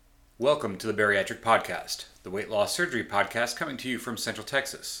Welcome to the Bariatric Podcast, the weight loss surgery podcast coming to you from Central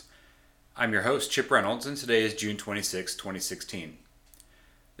Texas. I'm your host, Chip Reynolds, and today is June 26, 2016.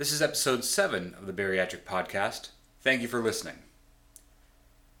 This is episode 7 of the Bariatric Podcast. Thank you for listening.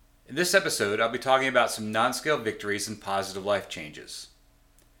 In this episode, I'll be talking about some non-scale victories and positive life changes.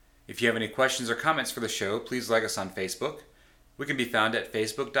 If you have any questions or comments for the show, please like us on Facebook. We can be found at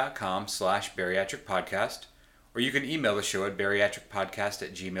facebook.com/bariatricpodcast, or you can email the show at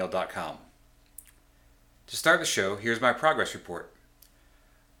bariatricpodcast@gmail.com. To start the show, here's my progress report.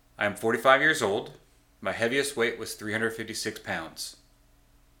 I am 45 years old. My heaviest weight was 356 pounds.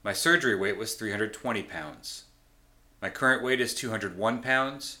 My surgery weight was 320 pounds. My current weight is 201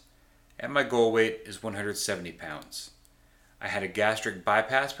 pounds, and my goal weight is 170 pounds. I had a gastric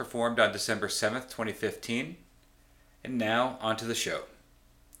bypass performed on December 7th, 2015, and now onto the show.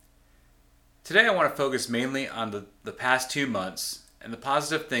 Today I want to focus mainly on the past 2 months and the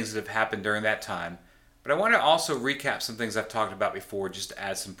positive things that have happened during that time, but I want to also recap some things I've talked about before just to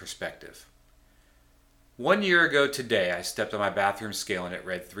add some perspective. 1 year ago today, I stepped on my bathroom scale and it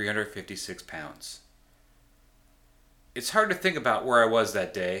read 356 pounds. It's hard to think about where I was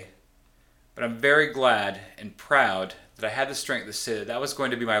that day, but I'm very glad and proud that I had the strength to say that that was going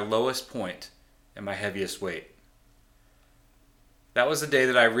to be my lowest point and my heaviest weight. That was the day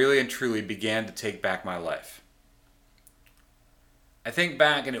that I really and truly began to take back my life. I think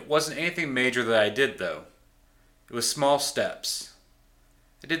back and it wasn't anything major that I did though. It was small steps.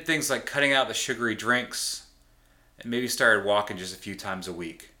 I did things like cutting out the sugary drinks and maybe started walking just a few times a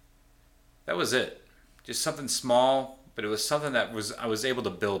week. That was it. Just something small, but it was something that I was able to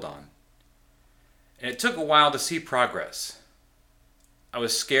build on. And it took a while to see progress. I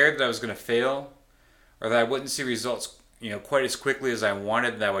was scared that I was going to fail or that I wouldn't see results quite as quickly as I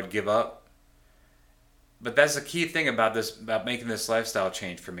wanted, and I would give up. But that's the key thing about making this lifestyle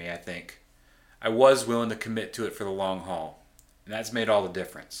change for me, I think. I was willing to commit to it for the long haul, and that's made all the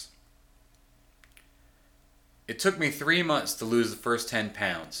difference. It took me 3 months to lose the first 10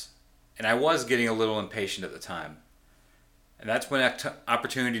 pounds, and I was getting a little impatient at the time. And that's when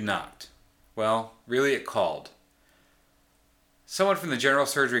opportunity knocked. Well, really it called. Someone from the general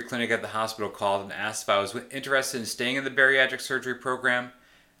surgery clinic at the hospital called and asked if I was interested in staying in the bariatric surgery program,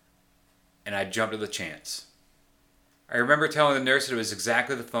 and I jumped at the chance. I remember telling the nurse that it was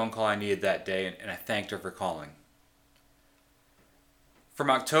exactly the phone call I needed that day, and I thanked her for calling. From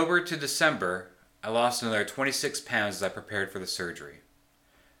October to December, I lost another 26 pounds as I prepared for the surgery.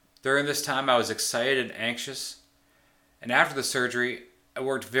 During this time, I was excited and anxious, and after the surgery, I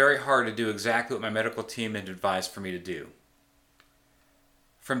worked very hard to do exactly what my medical team had advised for me to do.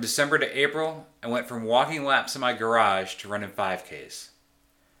 From December to April, I went from walking laps in my garage to running 5Ks.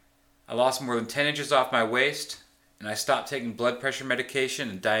 I lost more than 10 inches off my waist, and I stopped taking blood pressure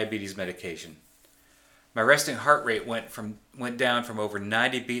medication and diabetes medication. My resting heart rate went down from over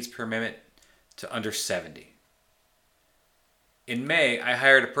 90 beats per minute to under 70. In May, I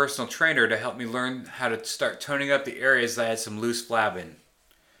hired a personal trainer to help me learn how to start toning up the areas that I had some loose flab in.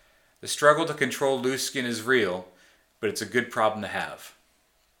 The struggle to control loose skin is real, but it's a good problem to have.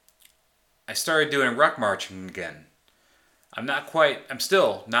 I started doing ruck marching again. I'm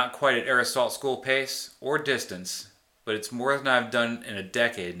still not quite at air assault school pace or distance, but it's more than I've done in a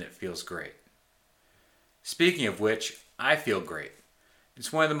decade and it feels great. Speaking of which, I feel great.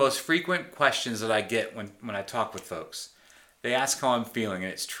 It's one of the most frequent questions that I get when I talk with folks. They ask how I'm feeling,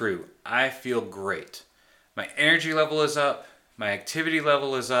 and it's true. I feel great. My energy level is up. My activity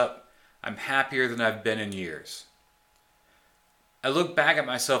level is up. I'm happier than I've been in years. I look back at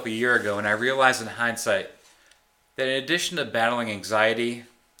myself a year ago and I realized in hindsight that in addition to battling anxiety,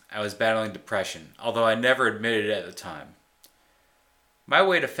 I was battling depression, although I never admitted it at the time. My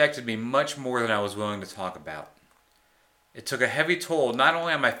weight affected me much more than I was willing to talk about. It took a heavy toll not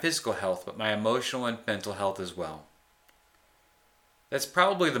only on my physical health, but my emotional and mental health as well. That's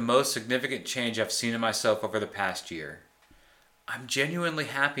probably the most significant change I've seen in myself over the past year. I'm genuinely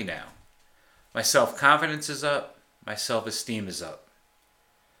happy now. My self-confidence is up. My self-esteem is up,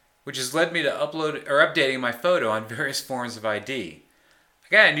 which has led me to updating my photo on various forms of ID. I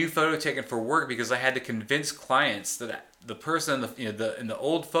got a new photo taken for work because I had to convince clients that the person in the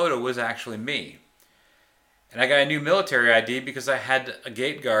old photo was actually me. And I got a new military ID because I had a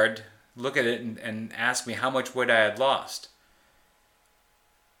gate guard look at it and ask me how much weight I had lost.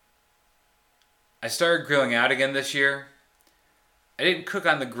 I started grilling out again this year. I didn't cook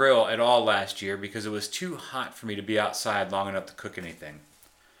on the grill at all last year because it was too hot for me to be outside long enough to cook anything.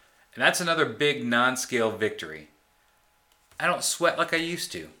 And that's another big non-scale victory. I don't sweat like I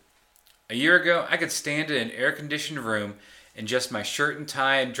used to. A year ago, I could stand in an air-conditioned room in just my shirt and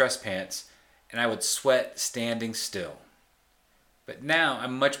tie and dress pants, and I would sweat standing still. But now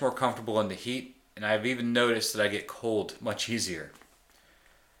I'm much more comfortable in the heat, and I've even noticed that I get cold much easier.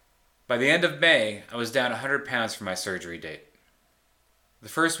 By the end of May, I was down 100 pounds from my surgery date. The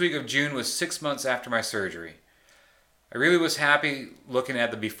first week of June was 6 months after my surgery. I really was happy looking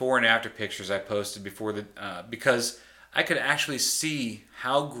at the before and after pictures I posted because I could actually see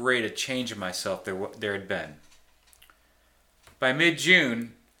how great a change in myself there had been. By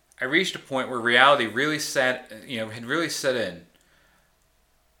mid-June, I reached a point where reality had really set in.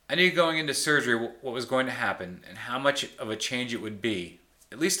 I knew going into surgery what was going to happen and how much of a change it would be.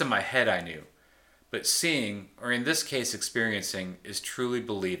 At least in my head I knew. But seeing, or in this case experiencing, is truly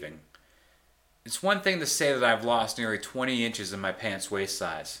believing. It's one thing to say that I've lost nearly 20 inches in my pants waist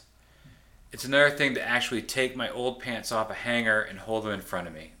size. It's another thing to actually take my old pants off a hanger and hold them in front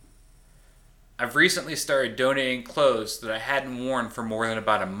of me. I've recently started donating clothes that I hadn't worn for more than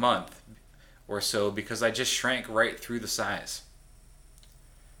about a month or so because I just shrank right through the size.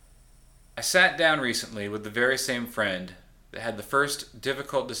 I sat down recently with the very same friend that had the first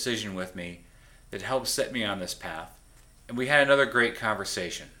difficult decision with me that helped set me on this path, and we had another great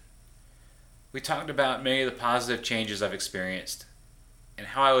conversation. We talked about many of the positive changes I've experienced and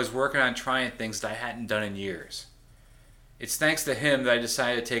how I was working on trying things that I hadn't done in years. It's thanks to him that I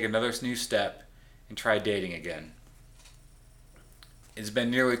decided to take another new step and try dating again. It's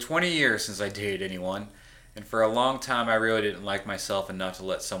been nearly 20 years since I dated anyone, and for a long time I really didn't like myself enough to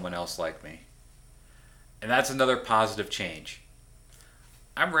let someone else like me. And that's another positive change.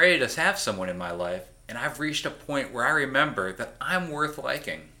 I'm ready to have someone in my life, and I've reached a point where I remember that I'm worth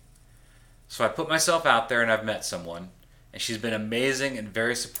liking. So I put myself out there and I've met someone, and she's been amazing and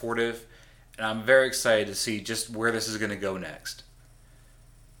very supportive, and I'm very excited to see just where this is going to go next.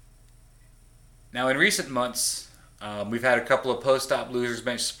 Now, in recent months, we've had a couple of post-op Losers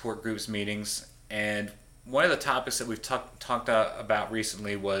Bench support groups meetings, and one of the topics that we've talked about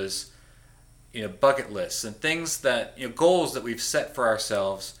recently was bucket lists and things that, goals that we've set for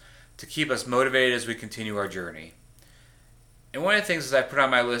ourselves to keep us motivated as we continue our journey. And one of the things that I put on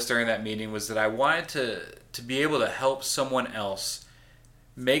my list during that meeting was that I wanted to be able to help someone else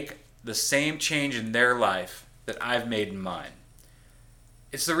make the same change in their life that I've made in mine.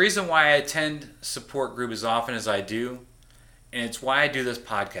 It's the reason why I attend support group as often as I do, and it's why I do this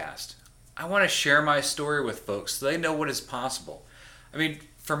podcast. I want to share my story with folks so they know what is possible. I mean,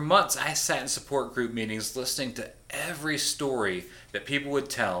 for months I sat in support group meetings listening to every story that people would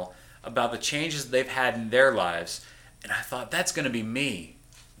tell about the changes they've had in their lives, and I thought, that's going to be me.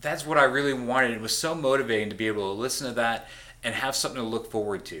 That's what I really wanted. It was so motivating to be able to listen to that and have something to look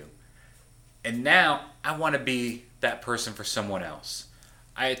forward to. And now I want to be that person for someone else.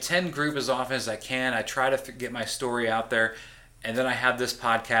 I attend group as often as I can. I try to get my story out there, and then I have this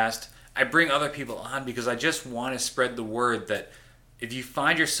podcast. I bring other people on because I just want to spread the word that if you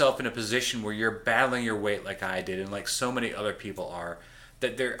find yourself in a position where you're battling your weight like I did and like so many other people are,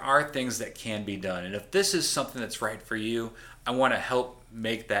 that there are things that can be done. And if this is something that's right for you, I want to help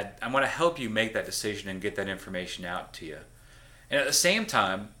you make that decision and get that information out to you. And at the same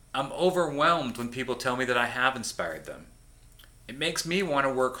time, I'm overwhelmed when people tell me that I have inspired them. It makes me want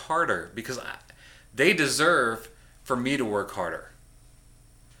to work harder because they deserve for me to work harder.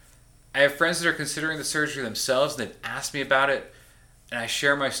 I have friends that are considering the surgery themselves, and they've asked me about it, and I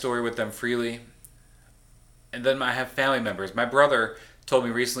share my story with them freely. And then I have family members. My brother told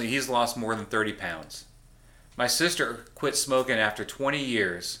me recently he's lost more than 30 pounds. My sister quit smoking after 20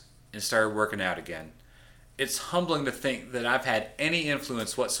 years and started working out again. It's humbling to think that I've had any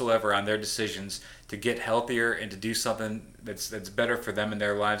influence whatsoever on their decisions to get healthier and to do something that's better for them in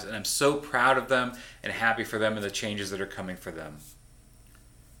their lives, and I'm so proud of them and happy for them and the changes that are coming for them.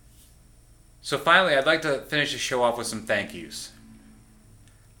 So finally, I'd like to finish the show off with some thank yous.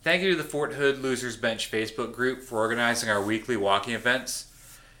 Thank you to the Fort Hood Losers Bench Facebook group for organizing our weekly walking events.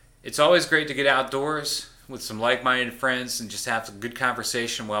 It's always great to get outdoors with some like-minded friends and just have some good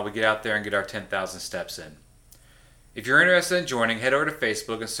conversation while we get out there and get our 10,000 steps in. If you're interested in joining, head over to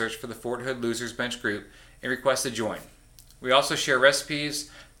Facebook and search for the Fort Hood Losers Bench group and request to join. We also share recipes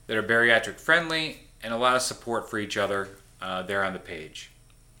that are bariatric friendly and a lot of support for each other there on the page.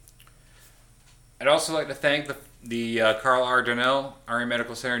 I'd also like to thank the Carl R. Donnell Army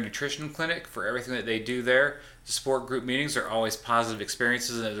Medical Center Nutrition Clinic for everything that they do there. The support group meetings are always positive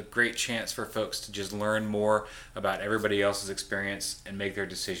experiences, and it's a great chance for folks to just learn more about everybody else's experience and make their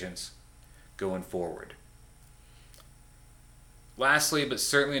decisions going forward. Lastly, but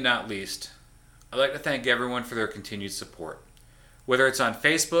certainly not least, I'd like to thank everyone for their continued support. Whether it's on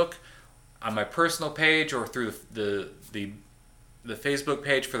Facebook on my personal page or through the Facebook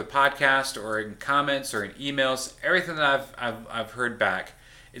page for the podcast, or in comments or in emails, everything that I've heard back,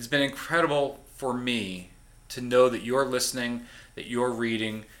 it's been incredible for me to know that you're listening, that you're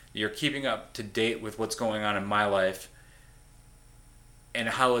reading, that you're keeping up to date with what's going on in my life and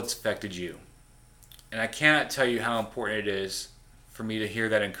how it's affected you. And I cannot tell you how important it is for me to hear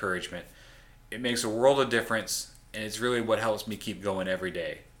that encouragement. It makes a world of difference, and it's really what helps me keep going every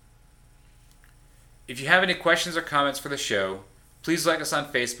day. If you have any questions or comments for the show, please like us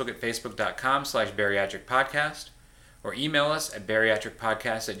on Facebook at facebook.com/bariatricpodcast, or email us at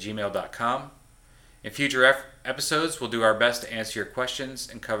bariatricpodcast@gmail.com. In future episodes, we'll do our best to answer your questions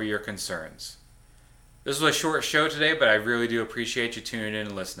and cover your concerns. This was a short show today, but I really do appreciate you tuning in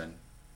and listening.